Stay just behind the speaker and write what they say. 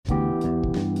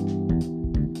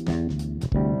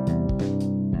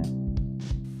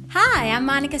Hi, I'm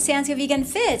Monica Sancio Vegan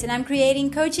Fit, and I'm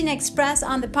creating Coaching Express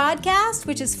on the podcast,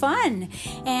 which is fun.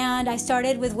 And I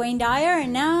started with Wayne Dyer,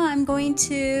 and now I'm going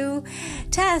to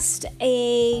test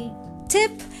a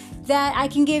tip that I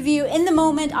can give you in the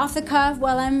moment, off the cuff,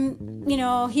 while I'm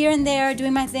here and there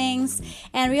doing my things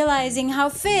and realizing how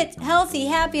fit, healthy,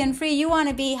 happy, and free you want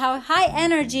to be, how high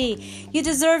energy you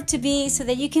deserve to be so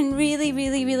that you can really,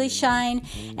 really, really shine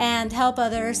and help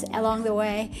others along the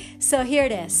way. So here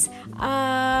it is.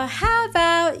 How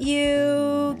about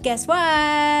you guess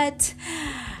what?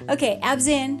 Okay, abs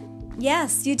in.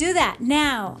 Yes, you do that.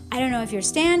 Now, I don't know if you're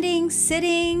standing,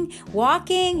 sitting,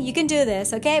 walking. You can do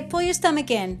this, okay? Pull your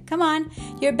stomach in. Come on.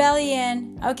 Your belly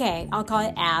in. Okay, I'll call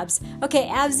it abs. Okay,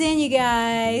 abs in, you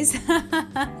guys.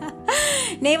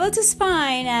 Navel to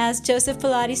spine, as Joseph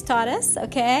Pilates taught us,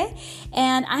 okay?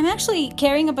 And I'm actually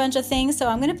carrying a bunch of things, so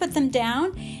I'm going to put them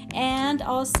down and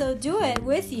also do it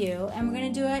with you. And we're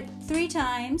going to do it 3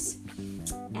 times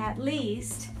at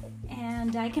least.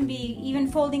 And I can be even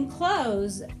folding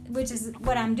clothes, which is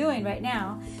what I'm doing right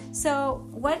now. So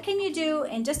what can you do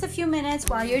in just a few minutes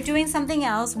while you're doing something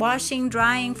else, washing,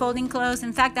 drying, folding clothes?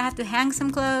 In fact, I have to hang some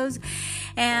clothes.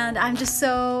 And I'm just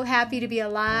so happy to be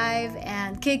alive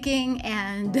and kicking.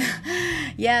 And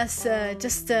yes,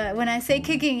 when I say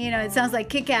kicking, it sounds like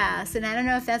kick-ass. And I don't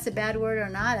know if that's a bad word or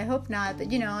not. I hope not. But,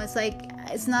 it's like,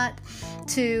 it's not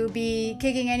to be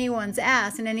kicking anyone's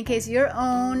ass. In any case, your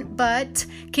own butt.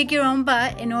 Kick your own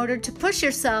butt in order to push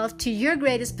yourself to your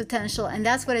greatest potential. And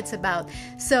that's what it's about.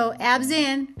 So abs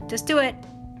in. Just do it.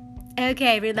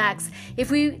 Okay, relax.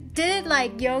 If we did it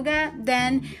like yoga,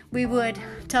 then we would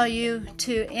tell you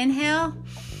to inhale,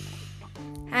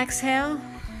 exhale,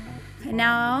 and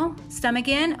now stomach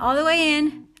in, all the way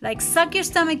in. Like suck your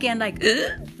stomach in like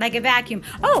a vacuum.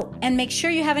 Oh, and make sure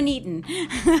you haven't eaten.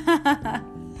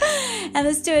 And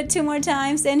let's do it 2 more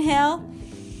times. Inhale,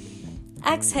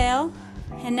 exhale,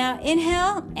 and now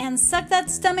inhale and suck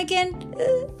that stomach in.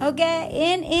 Okay,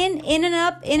 in and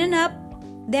up, in and up.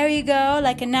 There you go,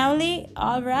 like a nowly.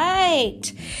 All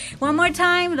right. One more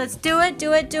time. Let's do it.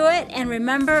 And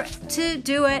remember to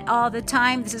do it all the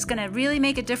time. This is going to really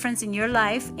make a difference in your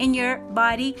life, in your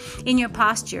body, in your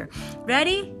posture.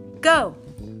 Ready? Go.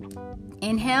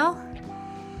 Inhale.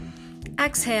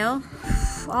 Exhale.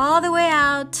 All the way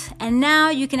out. And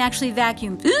now you can actually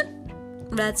vacuum.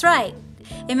 That's right.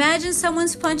 Imagine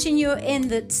someone's punching you in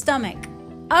the stomach.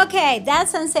 Okay, that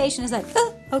sensation is like,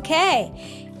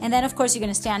 okay. And then, of course, you're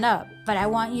going to stand up. But I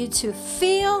want you to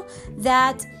feel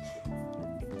that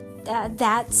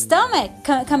stomach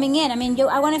coming in. I mean,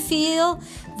 I want to feel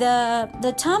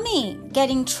the tummy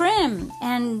getting trim.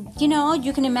 And,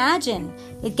 you can imagine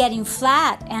it getting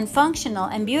flat and functional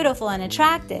and beautiful and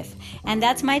attractive. And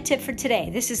that's my tip for today.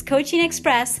 This is Coaching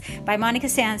Express by Monica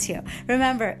Sancio.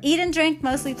 Remember, eat and drink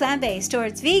mostly plant-based, or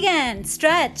it's vegan,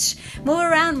 stretch, move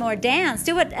around more, dance,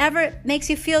 do whatever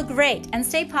makes you feel great, and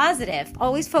stay positive.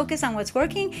 Always focus on what's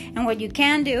working and what you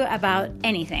can do about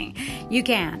anything. You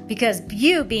can, because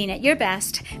you being at your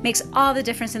best makes all the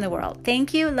difference in the world.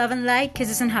 Thank you, love and light,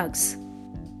 kisses and hugs.